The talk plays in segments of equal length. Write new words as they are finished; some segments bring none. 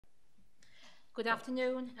Good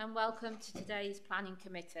afternoon and welcome to today's Planning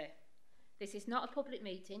Committee. This is not a public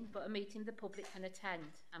meeting, but a meeting the public can attend.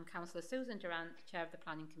 I'm Councillor Susan Durant, Chair of the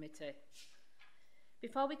Planning Committee.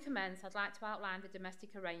 Before we commence, I'd like to outline the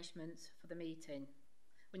domestic arrangements for the meeting.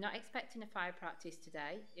 We're not expecting a fire practice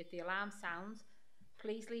today. If the alarm sounds,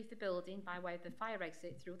 please leave the building by way of the fire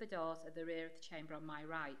exit through the doors at the rear of the chamber on my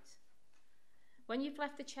right. When you've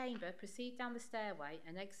left the chamber, proceed down the stairway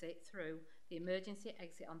and exit through the emergency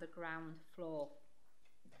exit on the ground floor.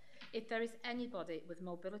 If there is anybody with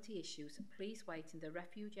mobility issues, please wait in the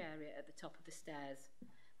refuge area at the top of the stairs,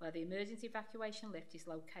 where the emergency evacuation lift is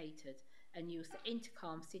located, and use the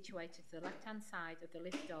intercom situated to the left-hand side of the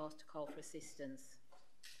lift doors to call for assistance.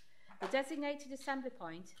 The designated assembly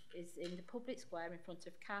point is in the public square in front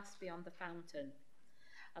of CAS beyond the fountain.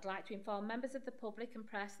 I'd like to inform members of the public and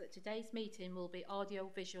press that today's meeting will be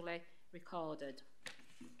audio-visually recorded.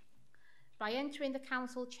 By entering the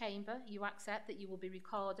council chamber, you accept that you will be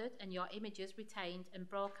recorded and your images retained and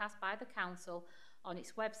broadcast by the council on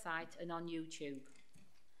its website and on YouTube.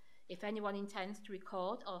 If anyone intends to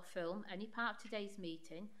record or film any part of today's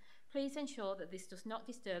meeting, please ensure that this does not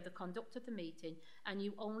disturb the conduct of the meeting and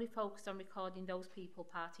you only focus on recording those people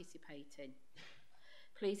participating.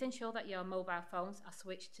 Please ensure that your mobile phones are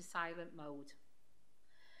switched to silent mode.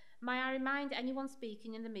 May I remind anyone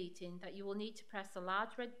speaking in the meeting that you will need to press the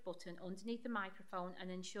large red button underneath the microphone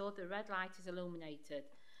and ensure the red light is illuminated.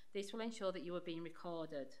 This will ensure that you are being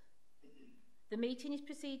recorded. The meeting is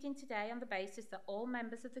proceeding today on the basis that all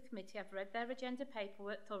members of the committee have read their agenda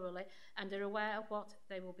paperwork thoroughly and are aware of what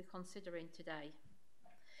they will be considering today.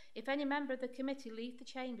 If any member of the committee leave the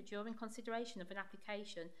chamber during consideration of an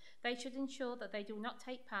application, they should ensure that they do not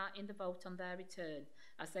take part in the vote on their return,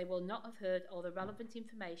 as they will not have heard all the relevant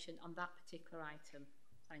information on that particular item.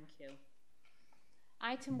 Thank you.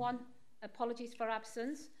 Item 1, apologies for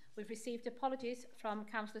absence. We've received apologies from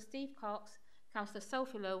Councillor Steve Cox, Councillor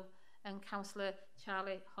Sophie Lowe and Councillor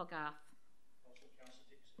Charlie Hogarth. Also Councillor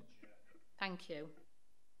Dixon, Chair. Thank you.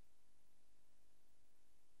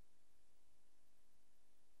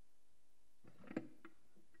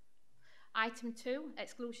 Item 2,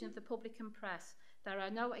 exclusion of the public and press. There are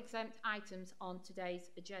no exempt items on today's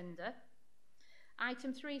agenda.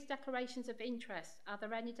 Item 3 is declarations of interest. Are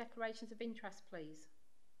there any declarations of interest, please?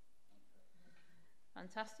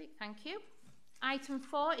 Fantastic, thank you. Item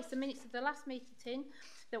 4 is the minutes of the last meeting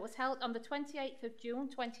that was held on the 28th of June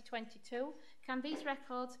 2022. Can these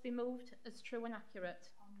records be moved as true and accurate?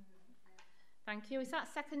 Thank you. Is that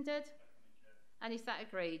seconded? And is that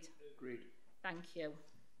agreed? Agreed. Thank you.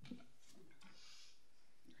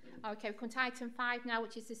 Okay, we come to item 5 now,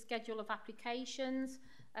 which is the schedule of applications.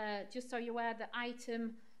 Just so you're aware that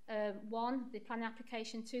item 1, the planning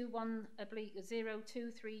application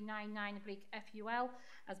 21/02399/FUL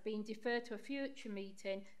has been deferred to a future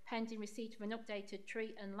meeting pending receipt of an updated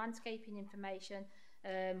tree and landscaping information,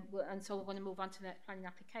 and so we're going to move on to the planning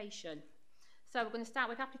application. So we're going to start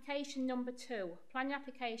with application number 2, planning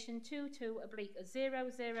application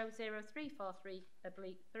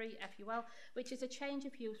 22/0003433/3 which is a change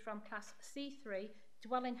of use from Class C3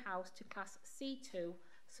 dwelling house to Class C2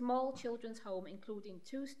 small children's home, including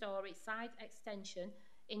 2-storey side extension,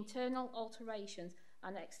 internal alterations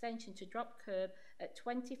and extension to drop curb at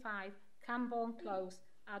 25 Camborne Close,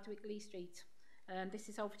 Ardwick Lee Street. This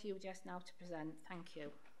is over to you, Jess, now to present. Thank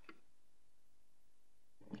you.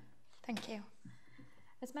 Thank you.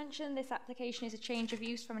 As mentioned, this application is a change of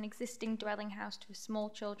use from an existing dwelling house to a small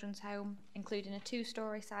children's home, including a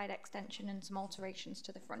 2-storey side extension and some alterations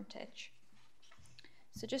to the frontage.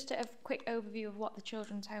 So just a quick overview of what the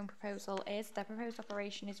children's home proposal is. Their proposed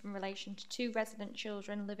operation is in relation to 2 resident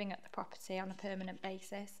children living at the property on a permanent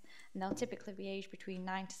basis, and they'll typically be aged between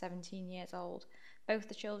 9 to 17 years old. Both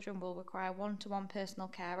the children will require one-to-one personal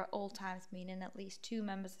care at all times, meaning at least 2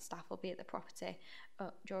 members of staff will be at the property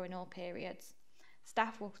during all periods.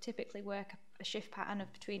 Staff will typically work a shift pattern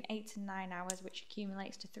of between 8 and 9 hours, which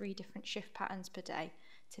accumulates to 3 different shift patterns per day,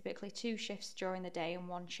 typically 2 shifts during the day and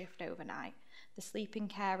 1 shift overnight. The sleeping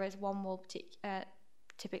carers, one will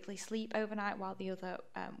typically sleep overnight while the other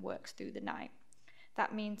works through the night.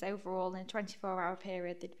 That means overall in a 24-hour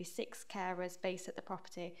period there'd be 6 carers based at the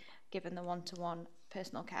property, given the one-to-one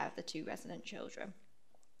personal care of the 2 resident children.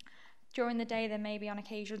 During the day there may be on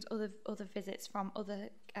occasions other visits from other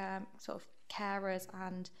sort of carers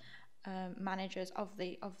and managers of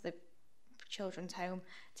the children's home.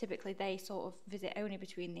 Typically they sort of visit only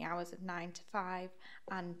between the hours of 9 to 5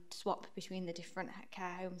 and swap between the different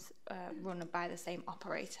care homes run by the same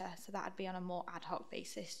operator. So that would be on a more ad hoc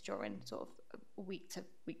basis during sort of a week to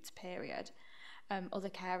period. Other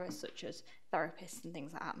carers such as therapists and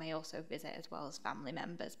things like that may also visit, as well as family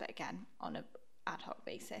members, but again on an ad hoc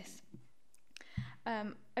basis.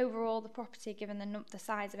 Overall, the property, given the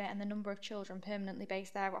size of it and the number of children permanently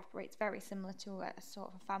based there, operates very similar to a sort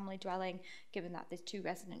of a family dwelling, given that there's 2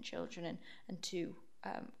 resident children and 2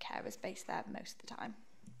 carers based there most of the time.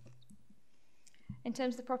 In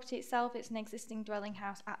terms of the property itself, it's an existing dwelling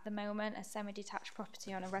house at the moment, a semi-detached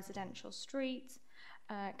property on a residential street.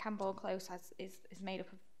 Camborne Close is made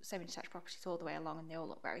up of semi-detached properties all the way along, and they all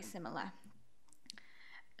look very similar.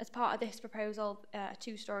 As part of this proposal, a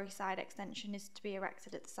 2-storey side extension is to be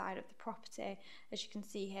erected at the side of the property. As you can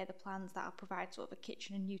see here, the plans that will provide sort of a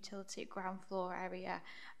kitchen and utility ground floor area,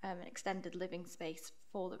 an extended living space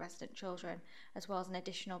for the resident children, as well as an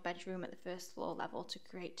additional bedroom at the first floor level to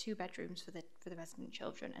create 2 bedrooms for the resident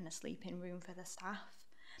children and a sleeping room for the staff.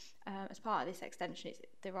 As part of this extension,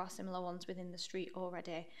 there are similar ones within the street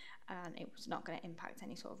already, and it's not going to impact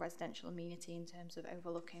any sort of residential amenity in terms of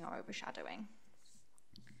overlooking or overshadowing.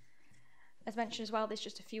 As mentioned as well, there's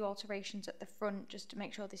just a few alterations at the front just to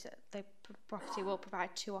make sure the property will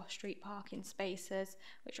provide 2 off-street parking spaces,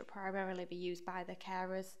 which will primarily be used by the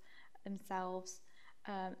carers themselves.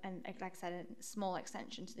 And like I said, a small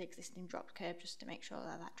extension to the existing dropped curb just to make sure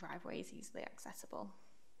that driveway is easily accessible.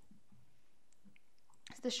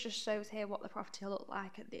 So this just shows here what the property will look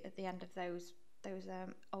like at the end of those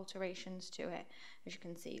alterations to it. As you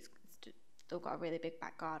can see, it's still got a really big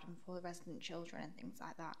back garden for the resident children and things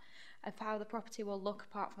like that. Of how the property will look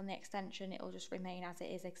apart from the extension, it will just remain as it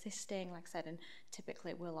is existing, like I said, and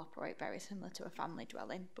typically will operate very similar to a family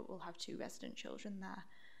dwelling, but we'll have 2 resident children there.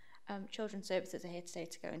 Children's Services are here today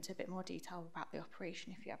to go into a bit more detail about the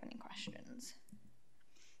operation if you have any questions.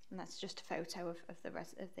 And that's just a photo of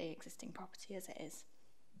the existing property as it is.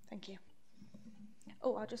 Thank you.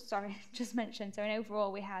 Oh, I'll just mention, so in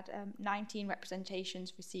overall we had 19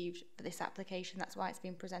 representations received for this application. That's why it's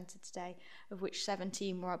been presented today, of which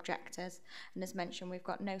 17 were objectors. And as mentioned, we've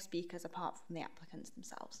got no speakers apart from the applicants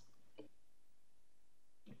themselves.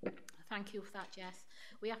 Thank you for that, Jess.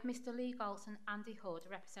 We have Mr Lee Galtz and Andy Hood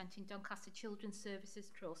representing Doncaster Children's Services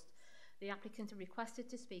Trust. The applicant are requested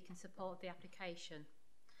to speak in support of the application.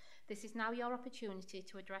 This is now your opportunity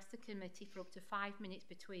to address the committee for up to 5 minutes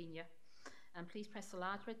between you. And please press the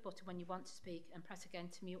large red button when you want to speak and press again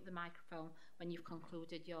to mute the microphone when you've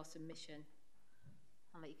concluded your submission.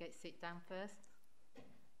 I'll let you sit down first.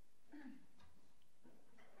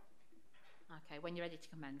 Okay, when you're ready to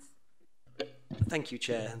commence. Thank you,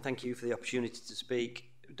 Chair, and thank you for the opportunity to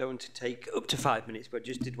speak. I don't want to take up to 5 minutes, but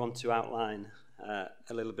just did want to outline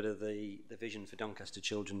a little bit of the vision for Doncaster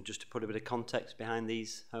children, just to put a bit of context behind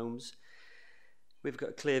these homes. We've got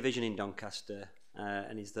a clear vision in Doncaster,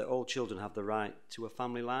 and is that all children have the right to a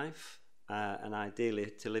family life, and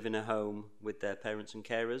ideally to live in a home with their parents and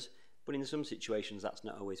carers, but in some situations that's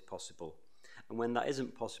not always possible. And when that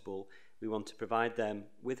isn't possible, we want to provide them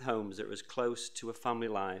with homes that are as close to a family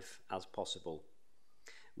life as possible.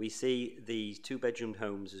 We see these 2-bedroom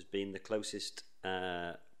homes as being the closest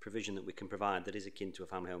provision that we can provide that is akin to a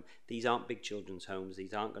family home. These aren't big children's homes.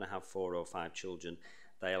 These aren't going to have 4 or 5 children.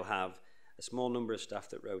 They'll have a small number of staff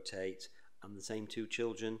that rotate and the same 2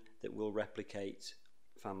 children that will replicate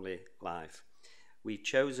family life. We've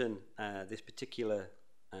chosen this particular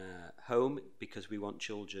home because we want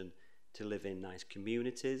children to live in nice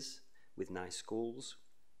communities with nice schools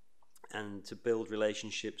and to build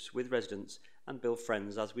relationships with residents and build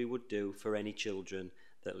friends as we would do for any children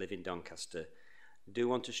that live in Doncaster. I do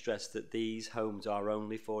want to stress that these homes are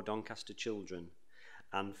only for Doncaster children,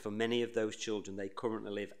 and for many of those children they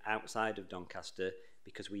currently live outside of Doncaster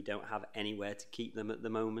because we don't have anywhere to keep them at the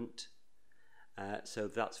moment. So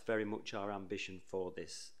that's very much our ambition for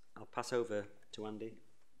this. I'll pass over to Andy.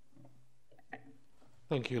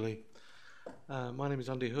 Thank you, Lee. My name is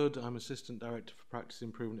Andy Hood. I'm Assistant Director for Practice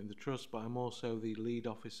Improvement in the Trust, but I'm also the Lead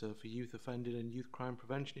Officer for Youth Offending and Youth Crime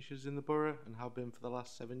Prevention issues in the borough and have been for the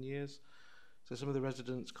last 7 years. So some of the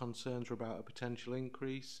residents' concerns are about a potential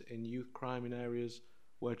increase in youth crime in areas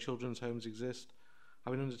where children's homes exist.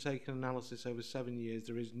 Having undertaken analysis over 7 years,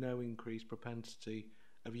 there is no increased propensity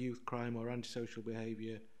of youth crime or antisocial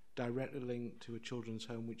behaviour directly linked to a children's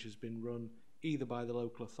home which has been run either by the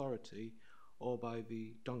local authority or by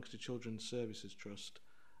the Doncaster Children's Services Trust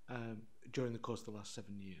during the course of the last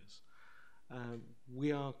 7 years.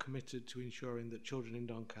 We are committed to ensuring that children in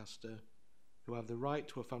Doncaster who have the right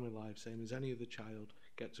to a family life, same as any other child,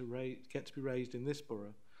 get to be raised in this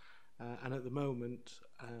borough. And at the moment,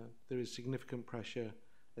 there is significant pressure,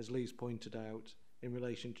 as Lee's pointed out, in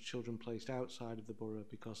relation to children placed outside of the borough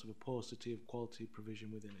because of a paucity of quality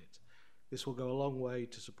provision within it. This will go a long way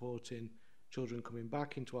to supporting children coming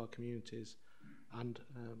back into our communities, and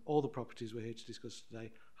all the properties we're here to discuss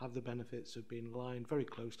today have the benefits of being aligned very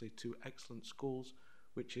closely to excellent schools,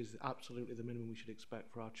 which is absolutely the minimum we should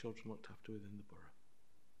expect for our children looked after within the borough.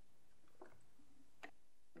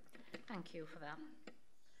 Thank you for that.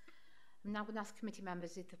 I'm now going to ask committee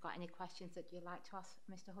members if they've got any questions that you'd like to ask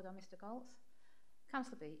Mr Hood or Mr Goltz.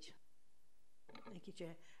 Councillor Beach. Thank you,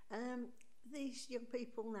 Chair. These young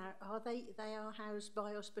people now, they are housed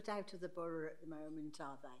by us but out of the borough at the moment,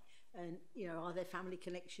 are they? And, you know, are there family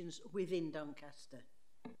connections within Doncaster?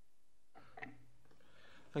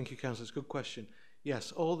 Thank you, Councillor. It's a good question.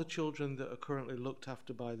 Yes, all the children that are currently looked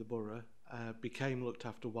after by the borough became looked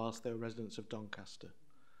after whilst they were residents of Doncaster.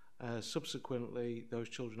 Subsequently, those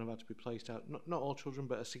children have had to be placed out, not all children,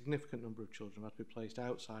 but a significant number of children have had to be placed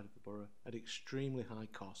outside of the borough at extremely high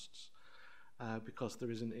costs because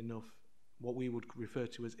there isn't enough what we would refer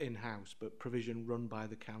to as in-house, but provision run by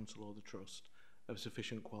the council or the trust of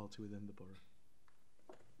sufficient quality within the borough.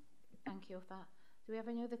 Thank you for that. Do we have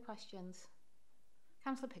any other questions?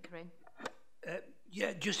 Councillor Pickering.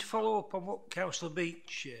 Yeah, just to follow up on what Councillor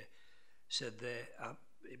Beach said there.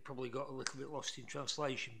 It probably got a little bit lost in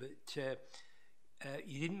translation, but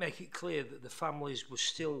you didn't make it clear that the families were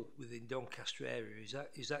still within Doncaster area.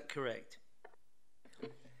 Is that correct?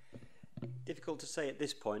 Difficult to say at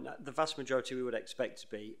this point. The vast majority we would expect to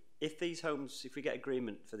be. If these homes, if we get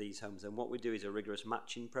agreement for these homes, then what we do is a rigorous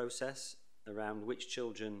matching process around which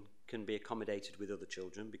children can be accommodated with other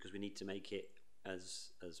children, because we need to make it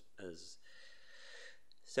as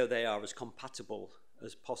so they are as compatible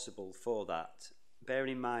as possible for that.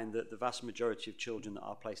 Bearing in mind that the vast majority of children that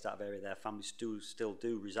are placed out of area, their families still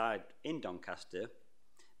do reside in Doncaster,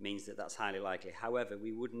 means that that's highly likely. However,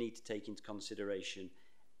 we would need to take into consideration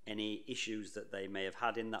any issues that they may have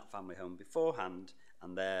had in that family home beforehand,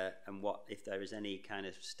 and what if there is any kind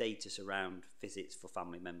of status around visits for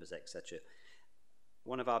family members, etc.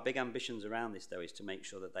 One of our big ambitions around this, though, is to make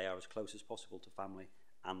sure that they are as close as possible to family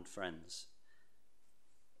and friends.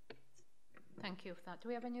 Thank you for that. Do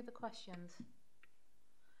we have any other questions?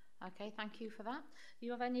 Okay, thank you for that. Do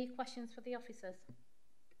you have any questions for the officers?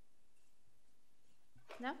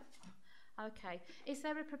 No? Okay. Is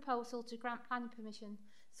there a proposal to grant planning permission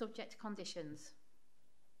subject to conditions?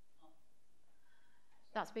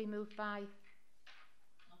 That's been moved by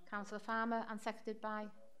Councillor Farmer and seconded by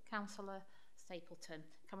Councillor Stapleton.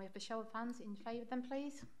 Can we have a show of hands in favour then,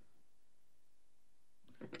 please?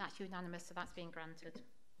 That's unanimous, so that's been granted.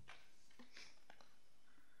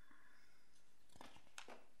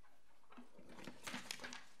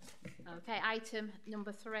 Okay, item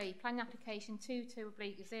number 3, planning application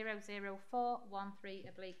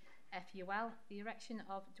 22/00413/FUL, the erection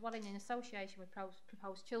of dwelling in association with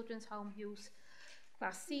proposed children's home use,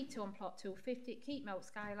 Class C2 on plot 250, Keepmoat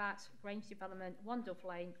Skylarks, Grange Development, Wandove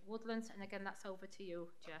Lane, Woodlands, and again that's over to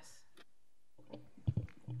you, Jess.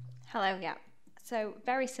 Hello, yeah. So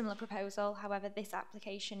very similar proposal, however this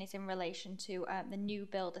application is in relation to the new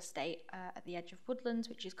build estate at the edge of Woodlands,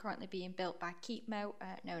 which is currently being built by Keepmoat,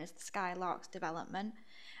 known as the Skylarks development.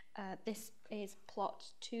 This is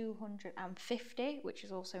plot 250, which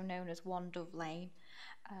is also known as Wandove Lane,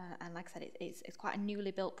 and like I said, it's quite a newly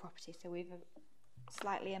built property, so we've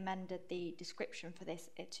slightly amended the description for this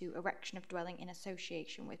to erection of dwelling in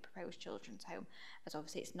association with proposed children's home, as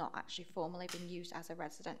obviously it's not actually formally been used as a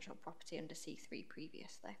residential property under C3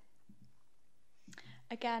 previously.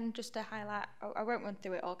 Again, just to highlight, I won't run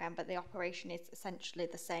through it all again, but the operation is essentially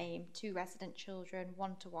the same: 2 resident children,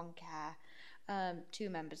 1-to-1 care, 2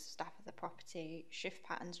 members of staff of the property, shift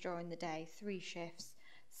patterns during the day, 3 shifts,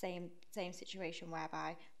 same situation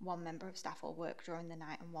whereby 1 member of staff will work during the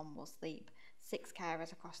night and 1 will sleep. 6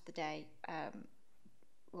 carers across the day,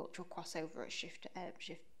 which will cross over at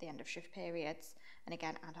the end of shift periods, and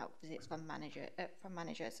again ad hoc visits from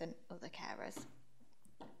managers and other carers.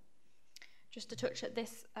 Just to touch at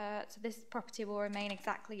this, so this property will remain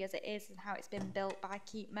exactly as it is and how it's been built by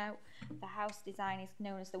Keepmoat. The house design is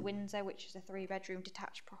known as the Windsor, which is a 3-bedroom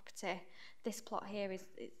detached property. This plot here is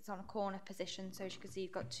on a corner position, so as you can see,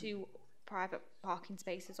 you've got 2 private parking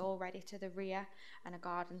spaces already to the rear and a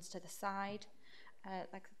gardens to the side.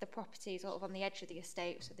 Like the property is sort of on the edge of the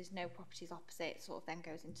estate, so there's no properties opposite. It sort of then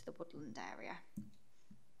goes into the woodland area.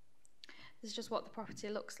 This is just what the property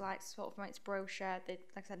looks like, sort of from its brochure. Like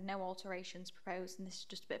I said, no alterations proposed, and this is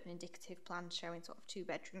just a bit of an indicative plan showing sort of 2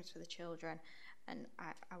 bedrooms for the children, and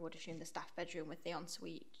I would assume the staff bedroom with the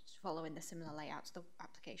ensuite, following the similar layout to the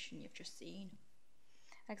application you've just seen.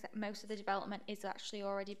 Except most of the development is actually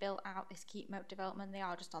already built out, this Keepmoat development. They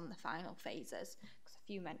are just on the final phases, because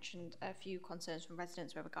a few concerns from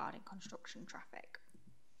residents were regarding construction traffic.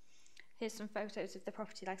 Here's some photos of the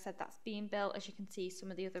property, like I said, that's being built. As you can see,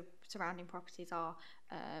 some of the other surrounding properties are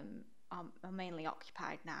mainly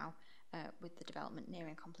occupied now, with the development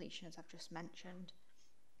nearing completion, as I've just mentioned.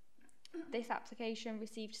 This application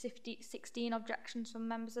received 16 objections from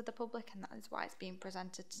members of the public, and that is why it's being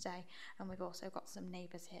presented today. And we've also got some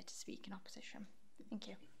neighbours here to speak in opposition. Thank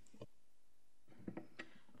you.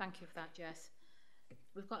 Thank you for that, Jess.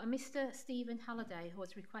 We've got a Mr. Stephen Halliday who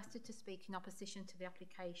has requested to speak in opposition to the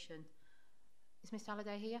application. Is Mr.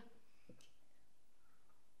 Halliday here?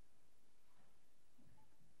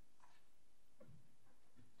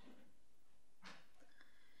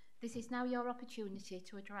 This is now your opportunity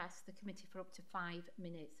to address the committee for up to 5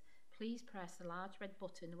 minutes. Please press the large red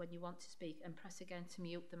button when you want to speak and press again to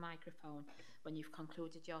mute the microphone when you've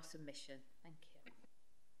concluded your submission. Thank you.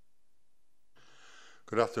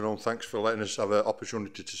 Good afternoon. Thanks for letting us have an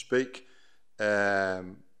opportunity to speak.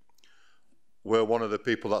 We're one of the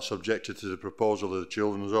people that's objected to the proposal of the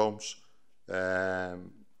children's homes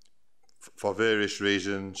for various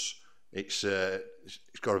reasons. It's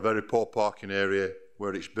got a very poor parking area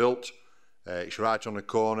where it's built. It's right on the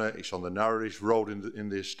corner. It's on the narrowest road in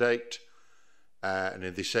the estate. And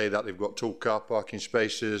they say that they've got 2 car parking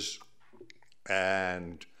spaces,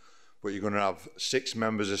 but you're going to have 6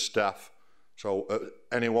 members of staff. So at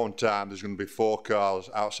any one time, there's going to be 4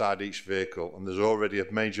 cars outside each vehicle, and there's already a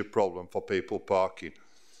major problem for people parking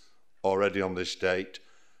already on the estate.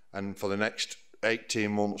 And for the next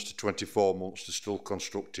 18 months to 24 months, they're still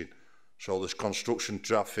constructing. So there's construction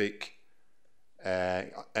traffic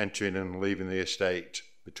entering and leaving the estate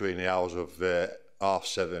between the hours of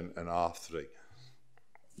 7:30 and 3:30.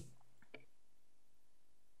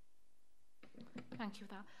 Thank you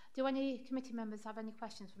for that. Do any committee members have any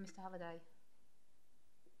questions for Mr. Halliday?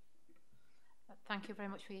 Thank you very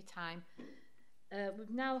much for your time.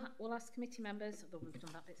 We'll ask committee members. Although we've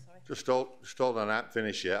done that bit, sorry. Just hold on, I haven't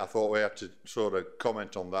finished yet. I thought we had to sort of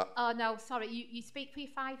comment on that. Oh no, sorry. You speak for your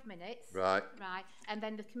 5 minutes. Right. Right, and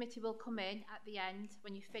then the committee will come in at the end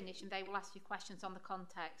when you finish, and they will ask you questions on the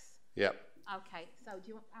context. Yep. Okay. So do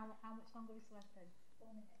you want how much longer is left then?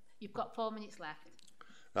 4 minutes. You've got 4 minutes left.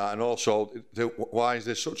 And also, why is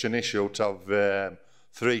there such an issue to have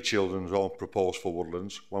 3 children's homes proposed for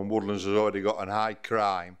Woodlands when Woodlands has already got an high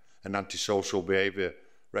crime and antisocial behaviour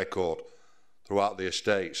record throughout the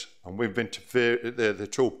estates? And we've been to the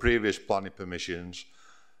 2 previous planning permissions,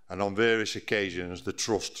 and on various occasions the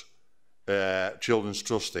trust, children's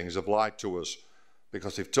trust things have lied to us,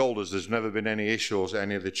 because they've told us there's never been any issues at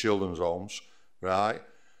any of the children's homes, right?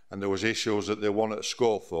 And there was issues at the one at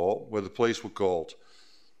Scorthorpe where the police were called.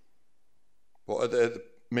 But at the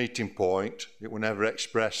meeting point, it was never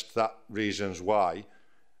expressed that reasons why.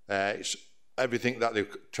 It's everything that they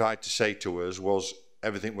tried to say to us was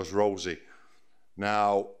everything was rosy.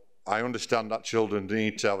 Now, I understand that children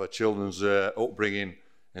need to have a children's upbringing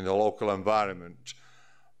in the local environment,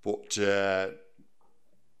 but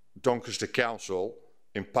Doncaster Council,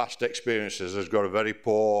 in past experiences, has got a very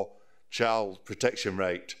poor child protection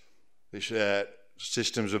rate. These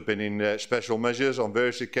systems have been in special measures on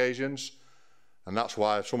various occasions, and that's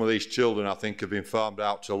why some of these children, I think, have been farmed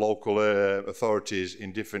out to local authorities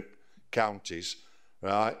in different counties,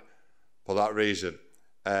 right, for that reason.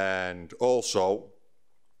 And also,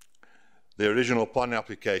 the original planning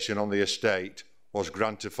application on the estate was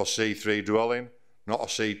granted for C3 dwelling, not a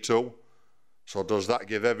C2. So does that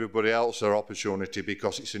give everybody else their opportunity,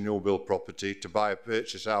 because it's a new build property, to buy a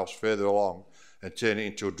purchase house further along and turn it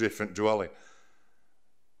into a different dwelling?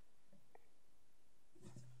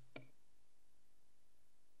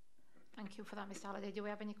 Thank you for that, Mr. Halliday. Do we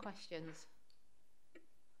have any questions?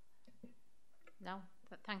 No?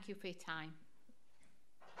 But thank you for your time.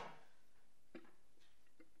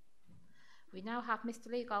 We now have Mr.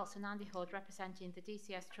 Lee Galtz and Andy Hood representing the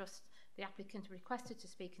DCS Trust. The applicant requested to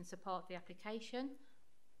speak and support the application.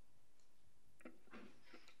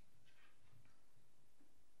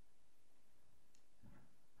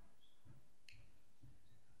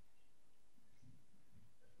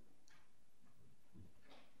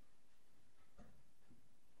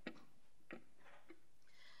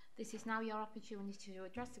 This is now your opportunity to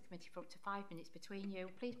address the committee for up to 5 minutes between you.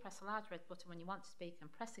 Please press the large red button when you want to speak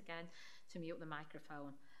and press again to mute the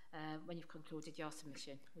microphone when you've concluded your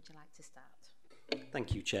submission. Would you like to start?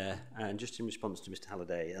 Thank you, Chair. And just in response to Mr.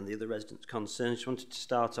 Halliday and the other residents' concerns, just wanted to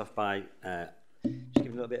start off by just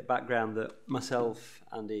giving a little bit of background that myself,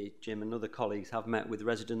 Andy, Jim and other colleagues have met with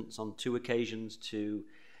residents on 2 occasions to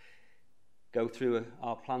go through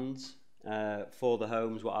our plans for the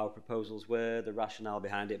homes, what our proposals were, the rationale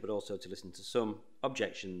behind it, but also to listen to some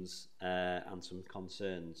objections and some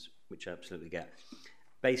concerns, which I absolutely get.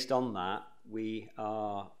 Based on that, we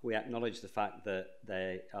acknowledge the fact that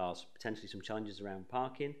there are potentially some challenges around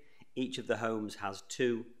parking. Each of the homes has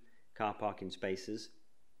 2 car parking spaces.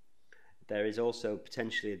 There is also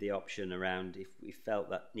potentially the option around, if we felt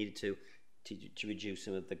that needed to reduce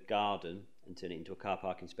some of the garden and turn it into a car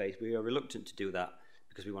parking space. We are reluctant to do that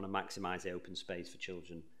because we want to maximise the open space for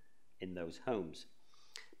children in those homes.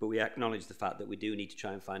 But we acknowledge the fact that we do need to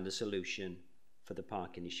try and find a solution for the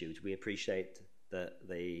parking issues. We appreciate that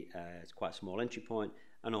it's quite a small entry point,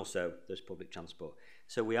 and also there's public transport.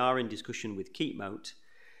 So we are in discussion with Keepmoat,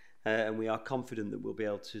 and we are confident that we'll be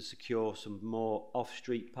able to secure some more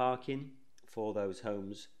off-street parking for those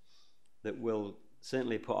homes that will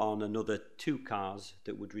certainly put on another 2 cars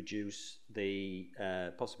that would reduce the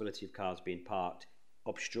possibility of cars being parked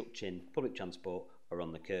obstructing public transport or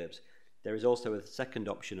on the curbs. There is also a second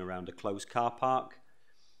option around a closed car park,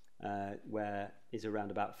 where is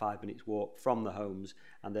around about 5 minutes walk from the homes,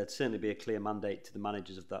 and there'd certainly be a clear mandate to the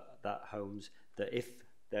managers of that homes that if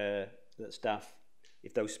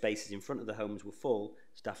those spaces in front of the homes were full,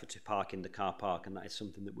 staff are to park in the car park, and that is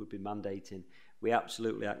something that would be mandating. We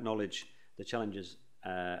absolutely acknowledge the challenges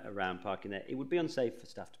around parking there. It would be unsafe for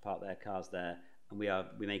staff to park their cars there, and we're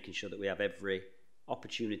making sure that we have every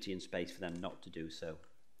opportunity and space for them not to do so.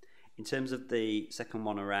 In terms of the second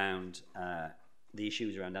one around the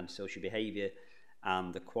issues around antisocial behaviour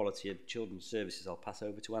and the quality of children's services, I'll pass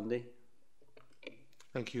over to Andy.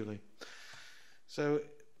 Thank you, Lee. So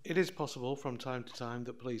it is possible from time to time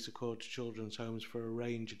that police are called to children's homes for a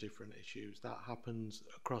range of different issues. That happens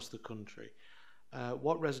across the country.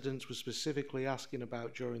 What residents were specifically asking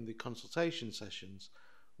about during the consultation sessions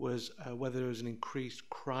was whether there was an increased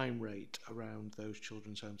crime rate around those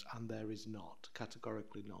children's homes, and there is not,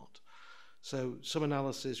 categorically not. So some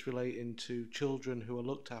analysis relating to children who are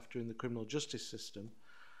looked after in the criminal justice system.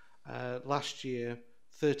 Last year,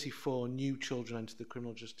 34 new children entered the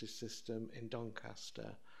criminal justice system in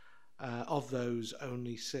Doncaster. Of those,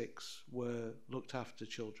 only 6 were looked after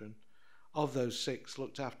children. Of those 6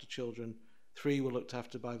 looked after children, 3 were looked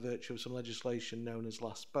after by virtue of some legislation known as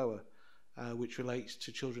Last Boa, which relates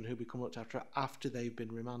to children who become looked after they've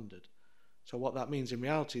been remanded. So what that means in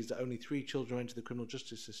reality is that only 3 children who enter the criminal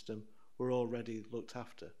justice system were already looked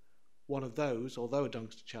after. One of those, although a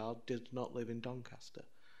Doncaster child, did not live in Doncaster.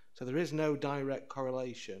 So there is no direct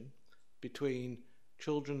correlation between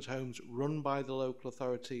children's homes run by the local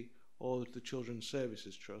authority or the Children's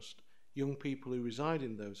Services Trust, young people who reside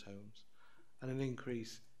in those homes, and an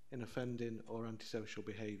increase in offending or antisocial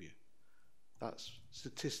behaviour. That's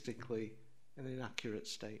statistically an inaccurate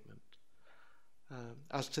statement.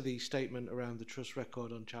 As to the statement around the Trust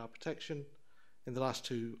record on child protection, in the last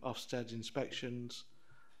 2 Ofsted inspections,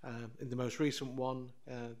 in the most recent one,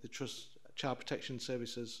 the Trust child protection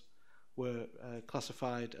services were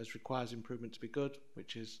classified as requires improvement to be good,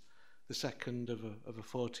 which is the second of a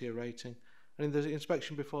 4-tier rating. And in the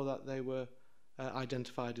inspection before that, they were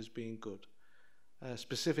identified as being good.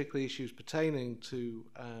 Specifically, issues pertaining to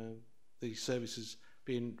the services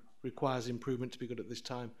being requires improvement to be good at this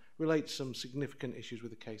time relate to some significant issues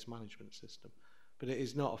with the case management system. But it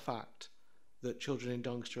is not a fact that children in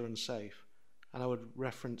Doncaster are unsafe. And I would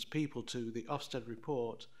reference people to the Ofsted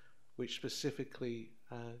report, which specifically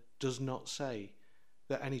does not say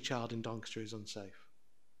that any child in Doncaster is unsafe.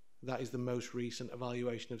 That is the most recent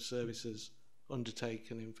evaluation of services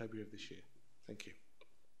undertaken in February of this year. Thank you.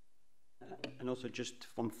 And also just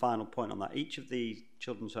one final point on that. Each of the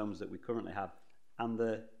children's homes that we currently have, and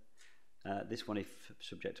this one if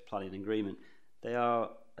subject to planning agreement, they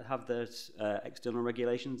have their external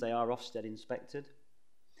regulations. They are Ofsted inspected,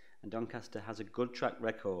 and Doncaster has a good track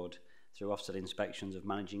record through Ofsted inspections of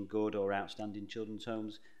managing good or outstanding children's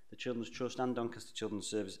homes. The Children's Trust and Doncaster Children's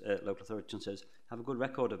Service, Local Authority Children's Service, have a good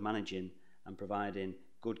record of managing and providing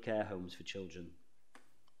good care homes for children.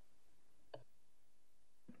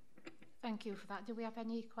 Thank you for that. Do we have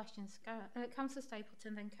any questions? Councillor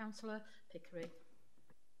Stapleton, then Councillor Pickering.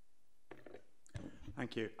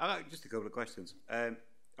 Thank you. Just a couple of questions.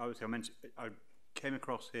 Obviously, I came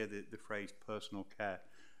across here the phrase personal care.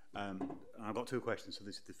 And I've got 2 questions, so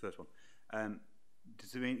this is the first one.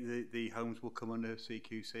 Does it mean the homes will come under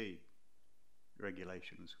CQC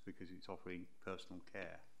regulations because it's offering personal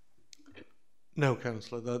care? No,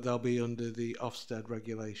 Councillor, they'll be under the Ofsted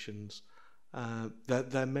regulations.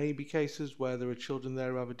 There may be cases where there are children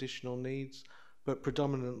there who have additional needs, but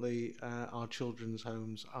predominantly our children's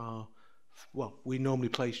homes are, well, we normally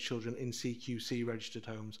place children in CQC registered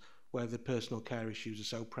homes where the personal care issues are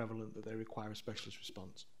so prevalent that they require a specialist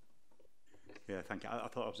response. Yeah, thank you. I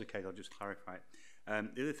thought that was the case. I'll just clarify it.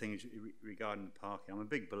 The other thing is regarding the parking. I'm a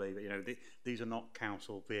big believer, you know, these are not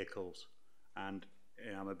council vehicles, and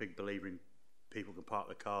you know, I'm a big believer in people can park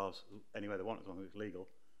their cars anywhere they want as long as it's legal,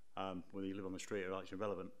 whether you live on the street or actually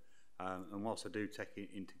irrelevant. And whilst I do take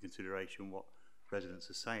into consideration what residents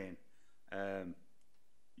are saying,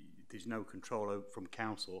 there's no control from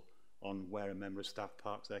council on where a member of staff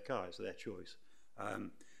parks their car. It's their choice.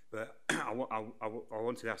 But I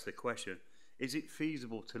wanted to ask the question, is it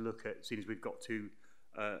feasible to look at, seeing as we've got two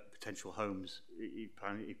potential homes,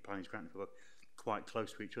 planning Grantham, quite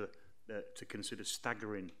close to each other, to consider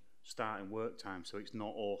staggering start and work time so it's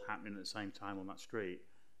not all happening at the same time on that street?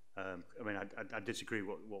 I mean, I disagree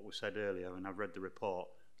with what was said earlier, and I've read the report.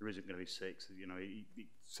 There isn't going to be 6. You know, it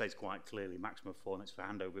says quite clearly maximum 4, and it's for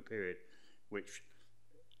handover period, which,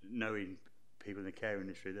 knowing people in the care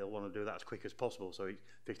industry, they'll want to do that as quick as possible, so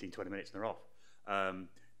 15, 20 minutes and they're off.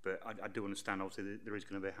 But I do understand, obviously, there is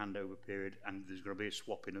going to be a handover period and there's going to be a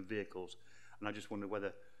swapping of vehicles. And I just wonder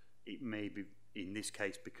whether it may be, in this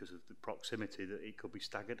case, because of the proximity, that it could be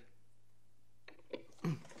staggered.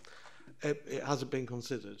 It hasn't been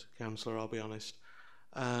considered, Councillor, I'll be honest.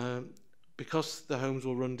 Because the homes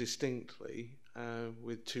will run distinctly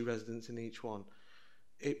with 2 residents in each one,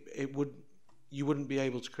 you wouldn't be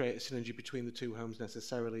able to create a synergy between the 2 homes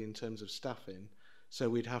necessarily in terms of staffing. So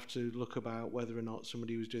we'd have to look about whether or not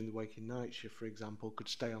somebody who's doing the waking night shift, for example, could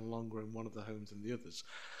stay on longer in one of the homes than the others.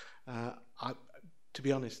 To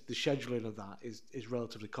be honest, the scheduling of that is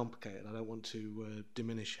relatively complicated. I don't want to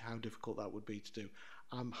diminish how difficult that would be to do.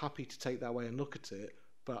 I'm happy to take that away and look at it,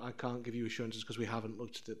 but I can't give you assurances because we haven't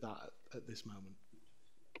looked at that at this moment.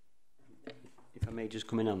 If I may just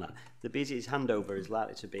come in on that. The busiest handover is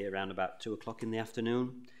likely to be around about 2 o'clock in the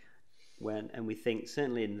afternoon, and we think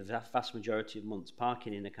certainly in the vast majority of months,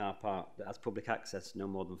 parking in a car park that has public access no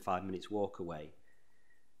more than 5 minutes walk away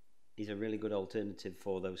is a really good alternative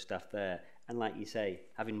for those staff there. And like you say,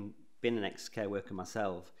 having been an ex-care worker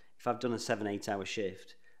myself, if I've done a 7-8 hour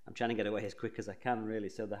shift, I'm trying to get away as quick as I can, really.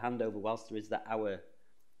 So the handover, whilst there is that hour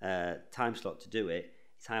time slot to do it,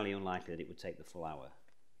 it's highly unlikely that it would take the full hour.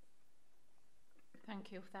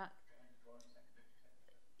 Thank you for that.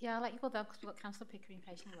 Yeah, I'll let you go though, because we've got Councillor Pickering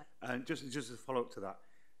patiently away. And just as a follow-up to that,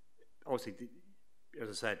 obviously, as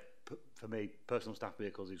I said, for me, personal staff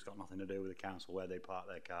vehicles, it's got nothing to do with the council where they park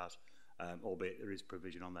their cars, albeit there is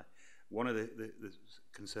provision on there. One of the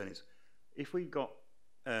concern is, if we've got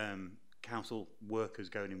council workers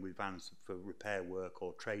going in with vans for repair work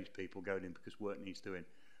or tradespeople going in because work needs doing,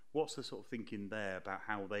 what's the sort of thinking there about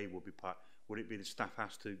how they will be parked? Would it be the staff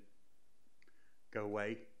has to go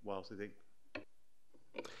away whilst they think?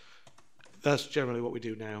 That's generally what we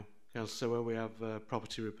do now. So when we have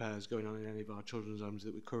property repairs going on in any of our children's homes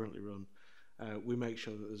that we currently run, we make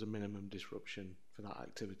sure that there's a minimum disruption for that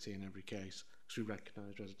activity in every case, because we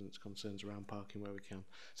recognise residents' concerns around parking where we can.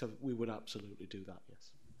 So we would absolutely do that,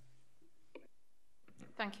 yes.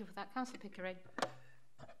 Thank you for that. Councillor Pickering.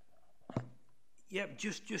 Yeah,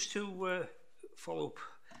 just to follow up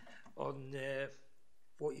on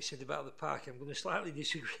what you said about the parking, I'm going to slightly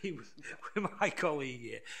disagree with my colleague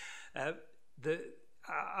here. I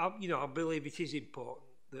believe it is important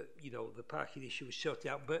that the parking issue is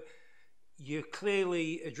sorted out, but you're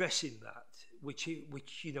clearly addressing that, which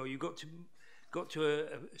you've got to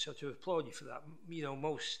sort of applaud you for that.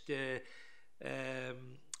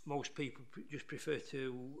 Most people just prefer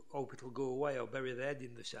to hope it'll go away or bury their head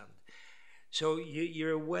in the sand. So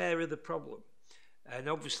you're aware of the problem, and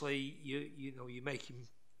obviously you're making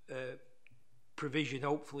provision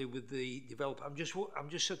hopefully with the developer. I'm just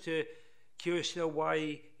sort of curious to know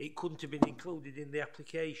why it couldn't have been included in the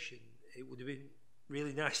application. It would have been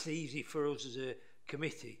really nice and easy for us as a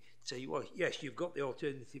committee to say, well, yes, you've got the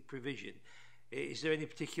alternative provision. Is there any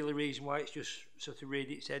particular reason why it's just sort of reared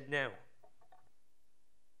its head now?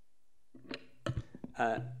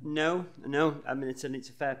 No. I mean, it's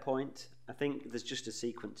a fair point. I think there's just a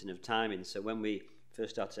sequencing of timing. So when we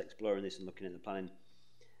first started exploring this and looking at the planning,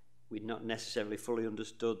 we'd not necessarily fully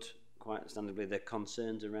understood, quite understandably, the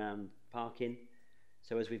concerns around parking.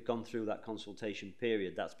 So as we've gone through that consultation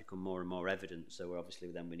period, that's become more and more evident. So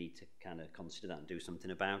obviously then we need to kind of consider that and do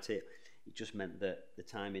something about it. It just meant that the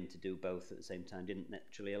timing to do both at the same time didn't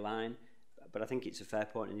naturally align. But I think it's a fair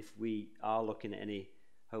point, and if we are looking at any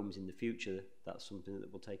homes in the future, that's something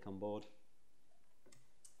that we'll take on board.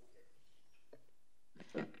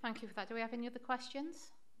 Thank you for that. Do we have any other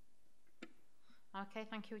questions? Okay,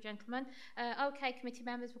 thank you, gentlemen. Okay, committee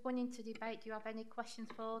members, we're going into debate. Do you have any questions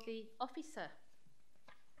for the officer?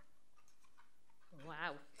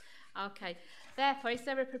 Wow. Okay. Therefore, is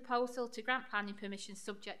there a proposal to grant planning permission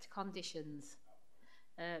subject to conditions?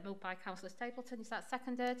 Moved by Councillor Stapleton. Is that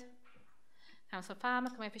seconded? Councillor Farmer,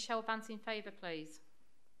 can we have a show of hands in favour, please?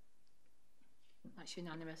 That's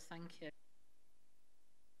unanimous, thank you.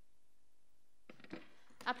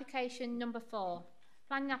 Application number 4.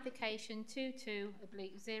 Planning application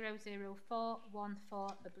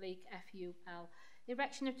 22/00414/FUL.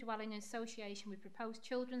 Erection of dwelling in association with proposed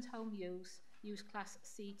children's home use class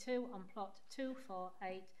C2 on plot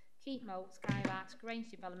 248, Keep Moat, Skylarks, Grange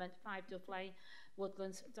Development, 5 Dove Lane,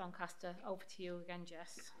 Woodlands, Doncaster. Over to you again,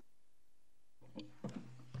 Jess.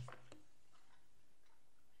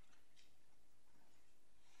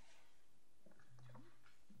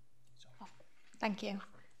 Thank you.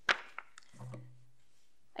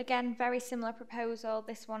 Again, very similar proposal.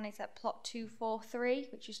 This one is at plot 243,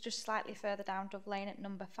 which is just slightly further down Dove Lane at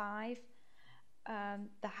number 5.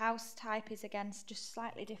 The house type is again just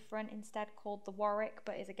slightly different, instead called the Warwick,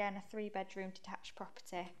 but is again a 3-bedroom detached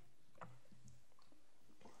property.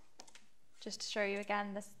 Just to show you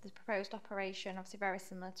again, the proposed operation, obviously very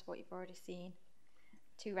similar to what you've already seen.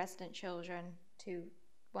 2 resident children, 2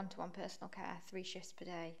 1-to-1 personal care, 3 shifts per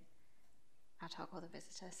day, ad hoc other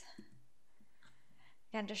visitors.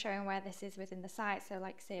 Again, just showing where this is within the site, so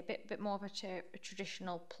like say a bit more of a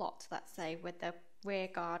traditional plot, let's say, with the rear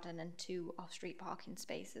garden and 2 off-street parking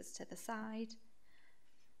spaces to the side.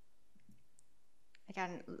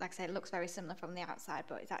 Again, like I say, it looks very similar from the outside,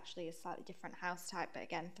 but it's actually a slightly different house type. But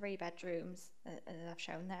again, 3 bedrooms, as I've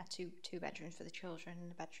shown there, 2 bedrooms for the children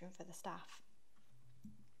and a bedroom for the staff.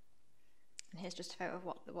 And here's just a photo of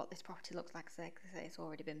what this property looks like. So it's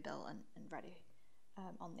already been built and ready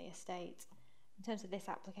on the estate. In terms of this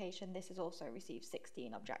application, this has also received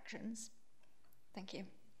 16 objections. Thank you.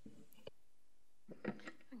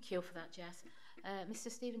 Thank you for that, Jess. Mr.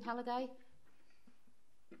 Stephen Halliday.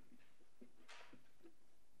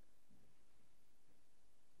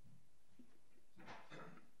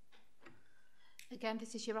 Again,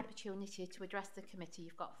 this is your opportunity to address the committee.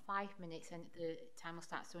 You've got 5 minutes and the time will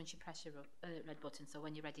start so once you press your red button, so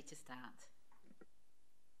when you're ready to start.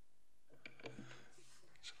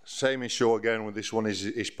 Same issue again with this one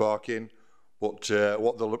is parking, but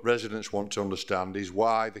what the residents want to understand is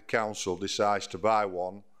why the council decides to buy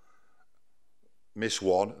one, miss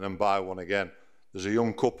one, and then buy one again. There's a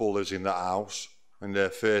young couple that's in that house, in their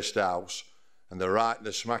first house, and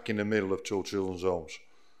they're smack in the middle of 2 children's homes.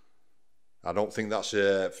 I don't think that's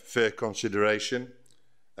a fair consideration.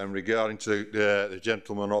 And regarding to the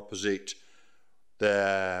gentleman opposite,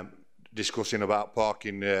 they're discussing about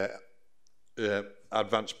parking,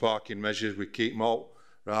 advanced parking measures with Keep Moat,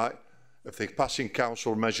 right? If they're passing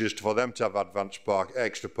council measures for them to have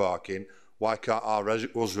extra parking, why can't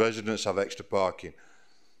us residents have extra parking?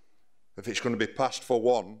 If it's going to be passed for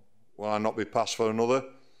one, why not be passed for another?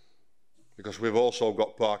 Because we've also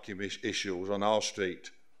got parking issues on our street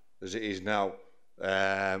as it is now.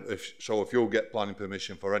 If you'll get planning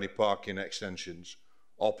permission for any parking extensions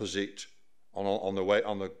opposite on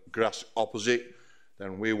the grass opposite,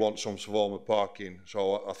 then we want some form of parking.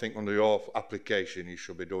 So I think under your application you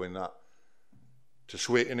should be doing that to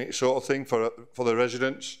sweeten it, sort of thing, for the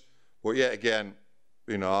residents. But yet again,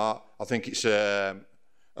 you know, I think it's a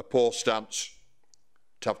poor stance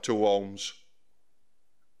to have 2 homes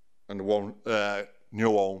and 1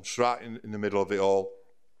 new homes right in the middle of it all.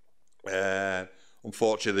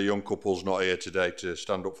 Unfortunately, the young couple's not here today to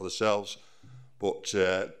stand up for themselves, but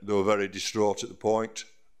they were very distraught at the point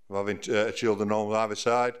of having children on either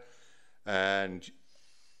side, and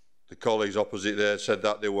the colleagues opposite there said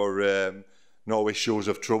that there were no issues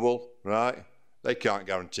of trouble, right? They can't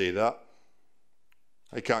guarantee that.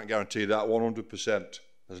 They can't guarantee that 100%.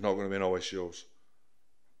 There's not going to be no issues.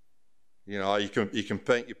 You know, you can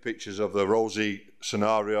paint your pictures of the rosy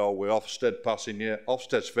scenario with Ofsted passing you.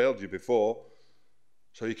 Ofsted's failed you before,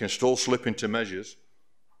 so you can still slip into measures.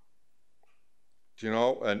 Do you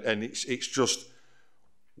know? And it's just,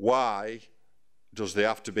 why does there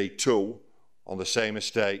have to be 2 on the same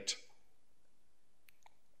estate?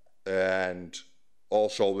 And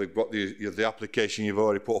also we've got the application you've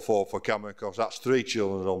already put forward for Cameron, because that's 3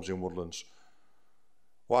 children's homes in Woodlands.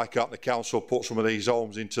 Why can't the council put some of these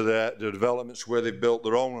homes into the developments where they've built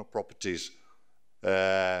their own properties?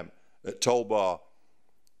 At Tollbar,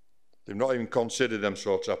 they've not even considered them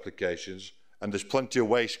sorts of applications, and there's plenty of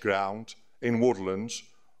waste ground in Woodlands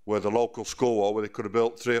where the local school, where they could have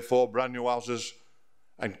built 3 or 4 brand new houses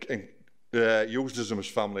and used them as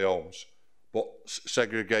family homes, but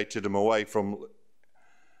segregated them away from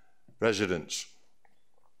residents.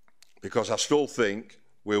 Because I still think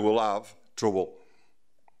we will have trouble.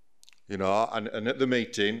 You know, and at the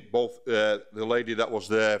meeting, both the lady that was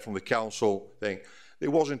there from the council thing, They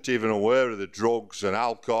wasn't even aware of the drugs and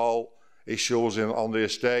alcohol issues on the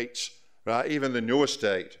estates. Right? Even the new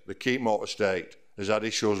estate, the Keepmoat estate, has had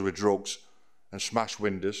issues with drugs and smashed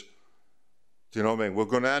windows. Do you know what I mean? We're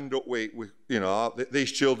going to end up with you know,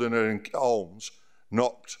 these children are in homes,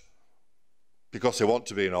 not because they want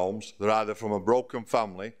to be in homes. They're either from a broken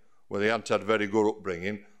family where they haven't had very good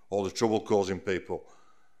upbringing, or the trouble causing people.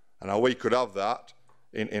 And how we could have that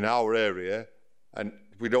in our area, and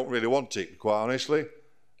we don't really want it, quite honestly.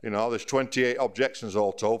 You know, there's 28 objections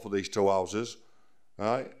all told for these two houses,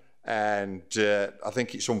 right? And I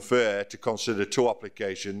think it's unfair to consider two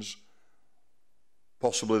applications,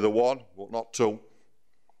 possibly the one, but not two.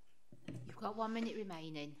 You've got 1 minute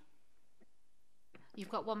remaining. You've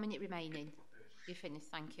got 1 minute remaining. You're finished,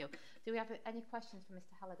 thank you. Do we have any questions for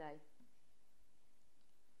Mr. Halliday?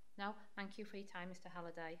 No? Thank you for your time, Mr.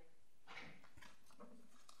 Halliday.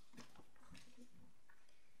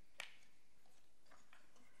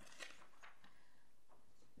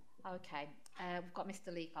 Okay, we've got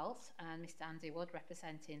Mr. Lee Coles and Mr. Andy Wood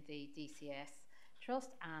representing the DCS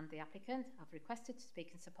Trust, and the applicant have requested to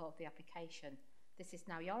speak in support of the application. This is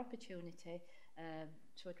now your opportunity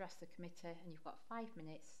to address the committee, and you've got 5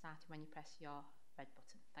 minutes starting when you press your red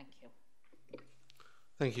button. Thank you.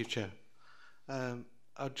 Thank you, Chair.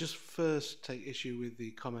 I'll just first take issue with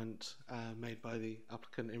the comment made by the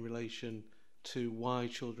applicant in relation to why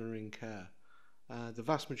children are in care. The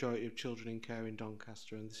vast majority of children in care in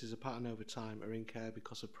Doncaster, and this is a pattern over time, are in care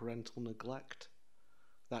because of parental neglect.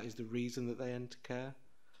 That is the reason that they enter care.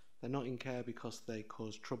 They're not in care because they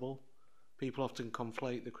cause trouble. People often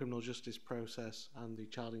conflate the criminal justice process and the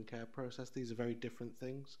child in care process. These are very different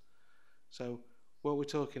things. So what we're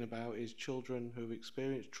talking about is children who have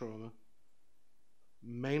experienced trauma,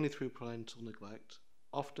 mainly through parental neglect,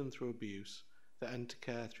 often through abuse, that enter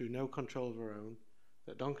care through no control of their own,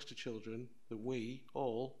 that Doncaster children, that we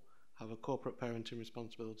all have a corporate parenting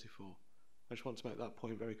responsibility for. I just want to make that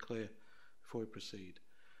point very clear before we proceed.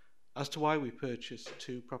 As to why we purchased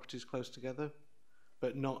two properties close together,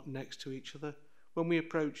 but not next to each other, when we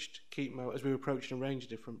approached Keepmoat, as we were approaching a range of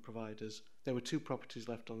different providers, there were two properties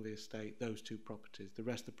left on the estate, those two properties. The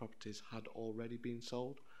rest of the properties had already been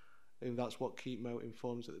sold, and that's what Keepmoat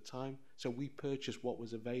informs at the time. So we purchased what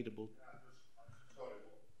was available.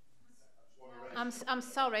 I'm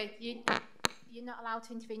sorry, you're not allowed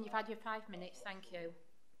to intervene. You've had your 5 minutes. Thank you.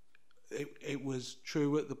 It was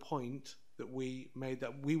true at the point that we made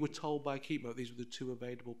that. We were told by Keepmoat these were the two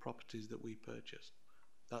available properties that we purchased.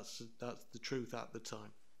 That's the truth at the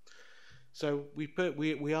time. So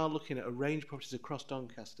we are looking at a range of properties across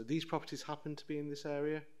Doncaster. These properties happen to be in this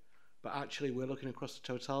area, but actually we're looking across the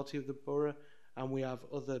totality of the borough, and we have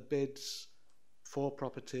other bids for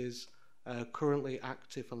properties currently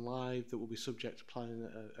active and live that will be subject to planning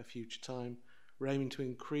at a future time. We're aiming to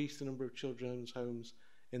increase the number of children's homes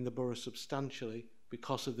in the borough substantially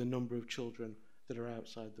because of the number of children that are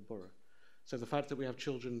outside the borough. So the fact that we have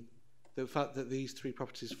children, the fact that these three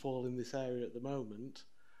properties fall in this area at the moment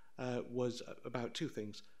was about two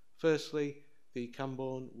things. Firstly, the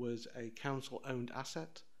Camborne was a council-owned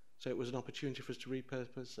asset, so it was an opportunity for us to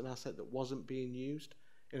repurpose an asset that wasn't being used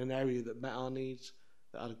in an area that met our needs,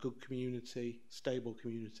 that had a good community, stable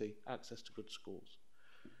community, access to good schools.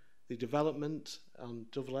 The development on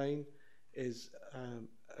Dove Lane is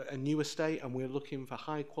a new estate, and we're looking for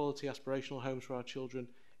high quality aspirational homes for our children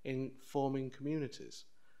in forming communities.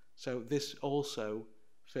 So this also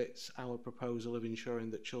fits our proposal of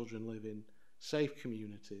ensuring that children live in safe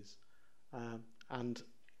communities and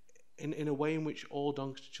in a way in which all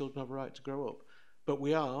Doncaster children have a right to grow up. But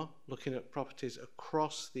we are looking at properties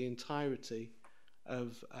across the entirety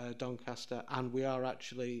of Doncaster, and we are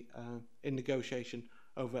actually in negotiation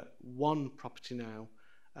over one property now,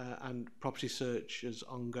 and property search is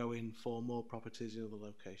ongoing for more properties in other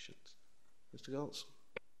locations. Mr. Goltz?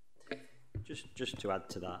 Just to add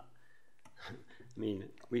to that, I mean,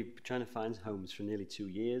 we've been trying to find homes for nearly 2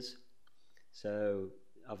 years. So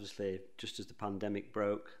obviously, just as the pandemic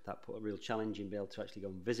broke, that put a real challenge in being able to actually go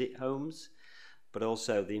and visit homes. But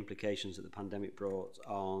also the implications that the pandemic brought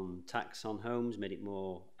on tax on homes made it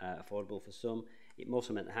more affordable for some. It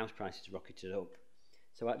also meant the house prices rocketed up.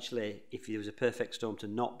 So actually, if there was a perfect storm to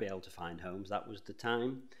not be able to find homes, that was the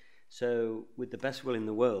time. So with the best will in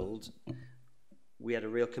the world, we had a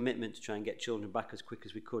real commitment to try and get children back as quick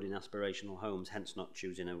as we could in aspirational homes, hence not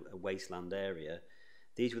choosing a wasteland area.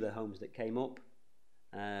 These were the homes that came up.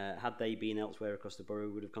 Had they been elsewhere across the borough,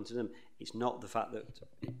 we would have considered them. It's not the fact that,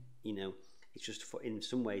 you know, it's just in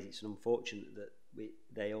some ways it's unfortunate that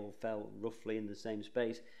they all fell roughly in the same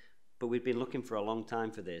space. But we've been looking for a long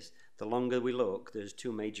time for this. The longer we look, there's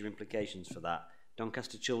two major implications for that.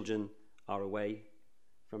 Doncaster children are away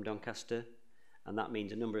from Doncaster, and that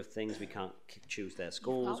means a number of things. We can't choose their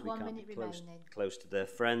schools, we can't be close to their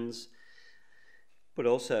friends, but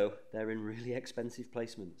also they're in really expensive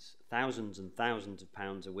placements, thousands and thousands of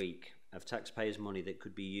pounds a week of taxpayers' money that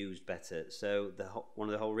could be used better. So one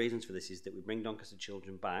of the whole reasons for this is that we bring Doncaster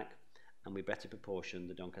children back and we better proportion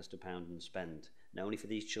the Doncaster pound and spend, not only for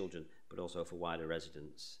these children, but also for wider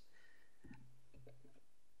residents.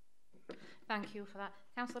 Thank you for that.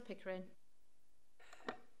 Councillor Pickering.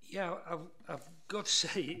 Yeah, I've got to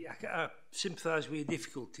say, I sympathise with your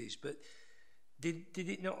difficulties, but did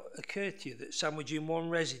it not occur to you that sandwiching one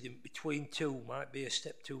resident between two might be a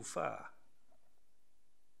step too far?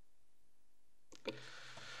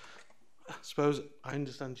 I suppose I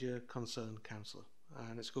understand your concern, Councillor,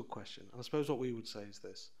 and it's a good question. And I suppose what we would say is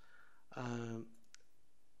this.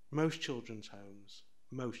 Most children's homes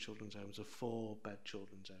are 4-bed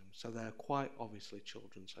children's homes, so they're quite obviously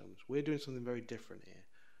children's homes. We're doing something very different here.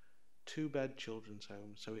 2-bed children's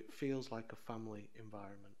homes, so it feels like a family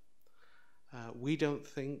environment. We don't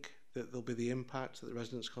think that there'll be the impact that the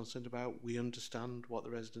residents are concerned about. We understand what the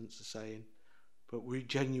residents are saying, but we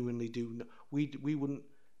genuinely do. We wouldn't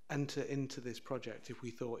enter into this project if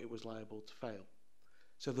we thought it was liable to fail.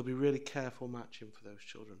 So there'll be really careful matching for those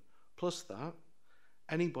children. Plus that,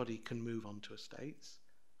 anybody can move on to estates,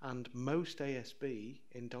 and most ASB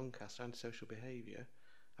in Doncaster, antisocial behaviour,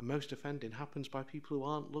 and most offending happens by people who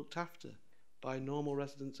aren't looked after by normal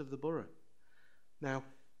residents of the borough. Now,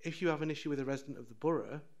 if you have an issue with a resident of the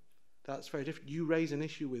borough, that's very different. You raise an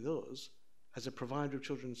issue with us as a provider of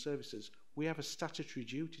children's services, we have a statutory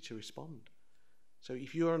duty to respond. So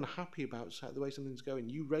if you're unhappy about the way something's going,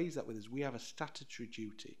 you raise that with us. We have a statutory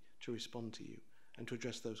duty to respond to you and to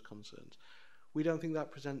address those concerns. We don't think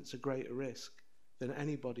that presents a greater risk than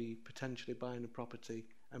anybody potentially buying a property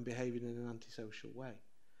and behaving in an antisocial way.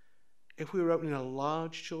 If we were opening a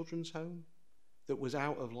large children's home that was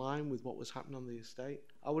out of line with what was happening on the estate,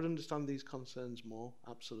 I would understand these concerns more,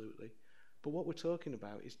 absolutely. But what we're talking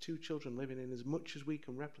about is 2 children living in, as much as we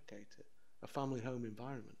can replicate it, a family home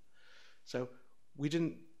environment. So we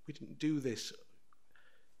didn't do this,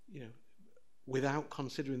 without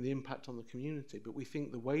considering the impact on the community, but we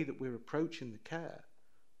think the way that we're approaching the care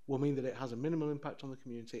will mean that it has a minimal impact on the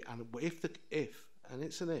community, and if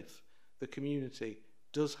the community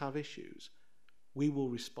does have issues, we will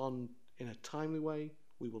respond in a timely way,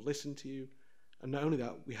 we will listen to you, and not only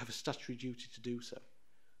that, we have a statutory duty to do so.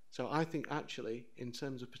 So I think actually, in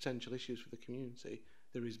terms of potential issues for the community,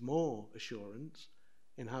 there is more assurance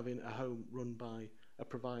in having a home run by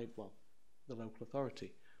the local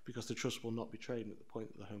authority, because the trust will not be trading at the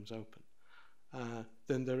point that the home's open,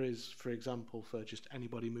 than there is, for example, for just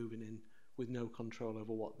anybody moving in with no control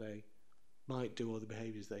over what they might do or the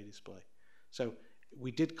behaviours they display. So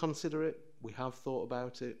we did consider it, we have thought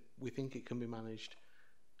about it, we think it can be managed,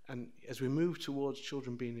 and as we move towards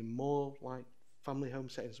children being in more like family home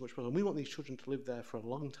settings, much more, and we want these children to live there for a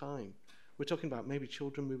long time. We're talking about maybe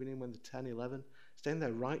children moving in when they're 10, 11, staying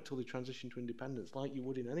there right till they transition to independence, like you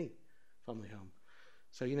would in any family home.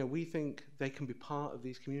 So, we think they can be part of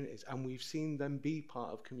these communities, and we've seen them be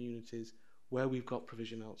part of communities where we've got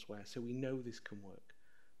provision elsewhere, so we know this can work.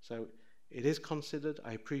 So it is considered,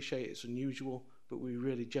 I appreciate it's unusual, but we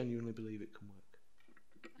really genuinely believe it can work.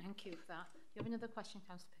 Thank you for that. Do you have another question,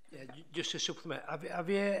 Councillor Pickering? Yeah, just to supplement, have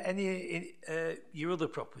you any your other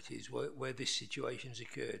properties where this situation's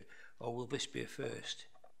occurred, or will this be a first?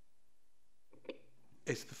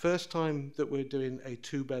 It's the first time that we're doing a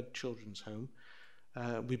 2-bed children's home.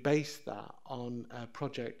 We based that on a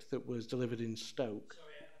project that was delivered in Stoke.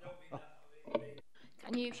 Sorry, I don't mean that.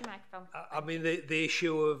 Can you use your microphone? I mean the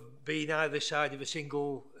issue of being either side of a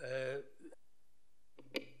single...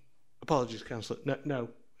 Apologies, Councillor.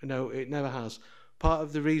 No, it never has. Part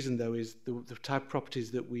of the reason, though, is the type of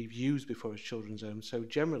properties that we've used before as children's homes. So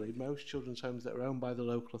generally, most children's homes that are owned by the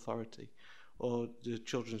local authority or the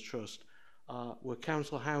Children's Trust were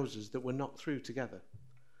council houses that were knocked through together.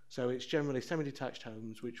 So it's generally semi-detached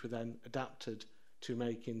homes which were then adapted to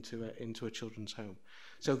make into a children's home.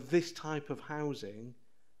 So this type of housing,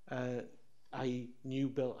 i.e. new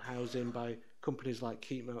built housing by companies like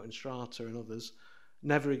Keepmoat and Strata and others,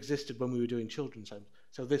 never existed when we were doing children's homes.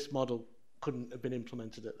 So this model couldn't have been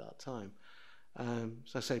implemented at that time.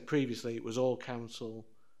 So I say previously it was all council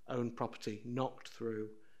owned property knocked through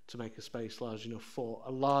to make a space large enough for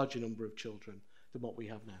a larger number of children than what we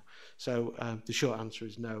have now. So the short answer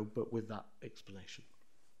is no, but with that explanation.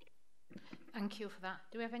 Thank you for that.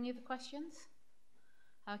 Do we have any other questions?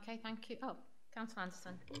 Okay, thank you. Oh, Councillor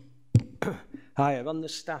Anderson. Hi, on the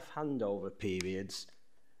staff handover periods,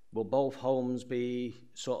 will both homes be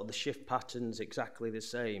sort of the shift patterns exactly the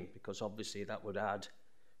same? Because obviously that would add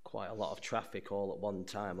quite a lot of traffic all at one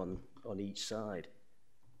time on each side.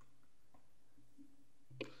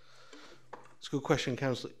 It's a good question,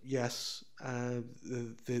 Councillor. Yes,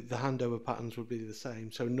 the handover patterns would be the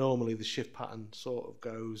same. So normally the shift pattern sort of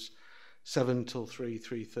goes 7 till 3,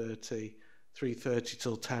 3:30, 3:30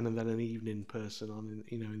 till 10, and then an evening person on,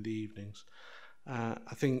 in the evenings. I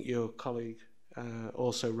think your colleague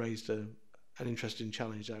also raised an interesting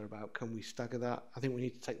challenge there about, can we stagger that? I think we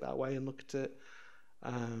need to take that away and look at it.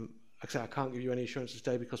 Like I say, I can't give you any assurances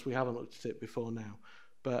today because we haven't looked at it before now.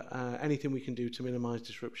 But anything we can do to minimise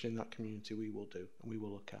disruption in that community, we will do and we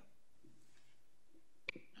will look at.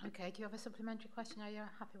 Okay, do you have a supplementary question? Are you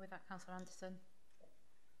happy with that, Councillor Anderson?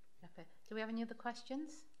 Happy. Do we have any other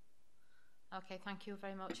questions? Okay, thank you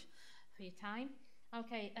very much for your time.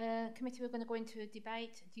 Okay, committee, we're going to go into a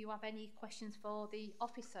debate. Do you have any questions for the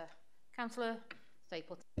officer? Councillor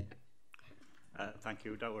Stapleton. Thank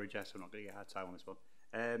you. Don't worry, Jess, I'm not going to get hard time on this one.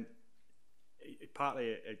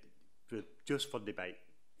 Partly just for debate,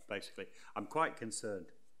 basically. I'm quite concerned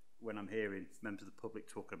when I'm hearing members of the public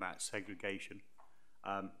talking about segregation.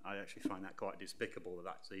 I actually find that quite despicable that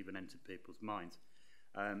that's even entered people's minds.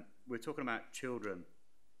 We're talking about children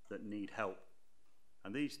that need help.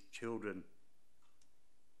 And these children,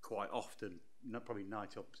 quite often, probably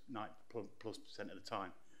 90% plus of the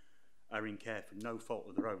time, are in care for no fault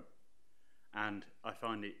of their own. And I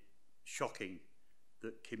find it shocking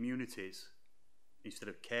that communities, instead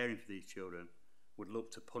of caring for these children, would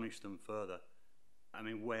look to punish them further. I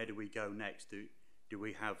mean, where do we go next? Do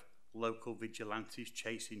we have local vigilantes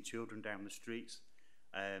chasing children down the streets?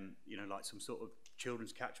 Like some sort of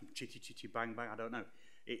children's catch them, chitty chitty bang bang, I don't know.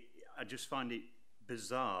 I just find it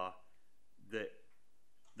bizarre that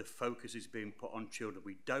the focus is being put on children.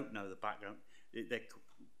 We don't know the background.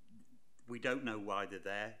 We don't know why they're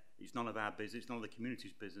there. It's none of our business. It's none of the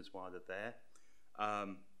community's business why they're there.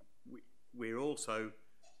 We're also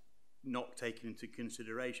not taken into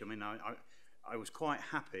consideration. I mean, I was quite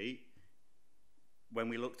happy when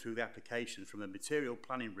we looked through the application from the material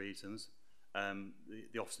planning reasons.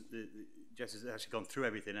 Jess has actually gone through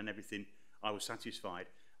everything, and everything I was satisfied.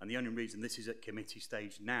 And the only reason this is at committee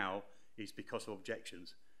stage now is because of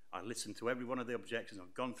objections. I listened to every one of the objections.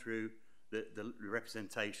 I've gone through the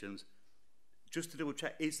representations just to double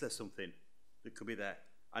check, is there something that could be there?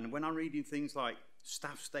 And when I'm reading things like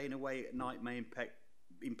staff staying away at night may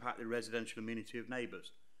impact the residential amenity of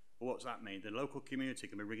neighbours, well, what's that mean? The local community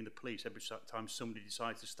can be ringing the police every time somebody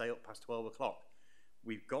decides to stay up past 12 o'clock.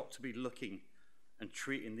 We've got to be looking and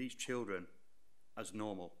treating these children as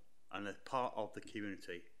normal and as part of the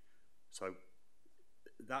community. So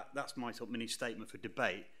that's my sort of mini statement for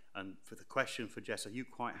debate. And for the question for Jess, are you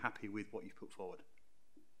quite happy with what you've put forward?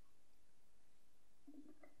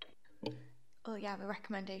 Oh yeah, the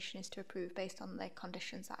recommendation is to approve based on the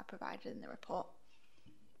conditions that are provided in the report.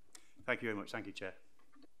 Thank you very much. Thank you, Chair.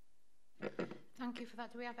 Thank you for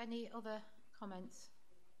that. Do we have any other comments?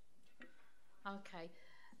 Okay.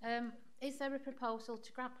 Is there a proposal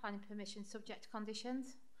to grant planning permission subject to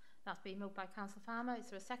conditions? That's been moved by Councillor Farmer.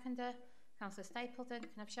 Is there a seconder? Councillor Stapleton. Can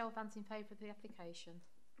I have a show of hands in favour of the application?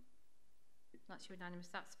 That's unanimous.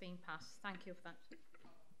 That's been passed. Thank you for that.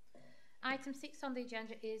 Item 6 on the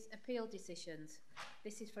agenda is appeal decisions.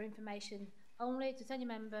 This is for information only. Does any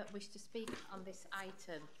member wish to speak on this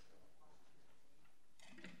item?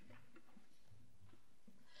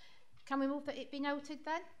 Can we move that it be noted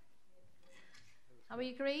then? Are we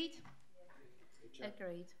agreed?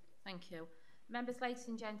 Agreed. Thank you. Members, ladies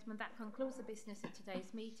and gentlemen, that concludes the business of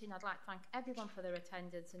today's meeting. I'd like to thank everyone for their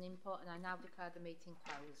attendance and input, and I now declare the meeting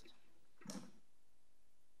closed.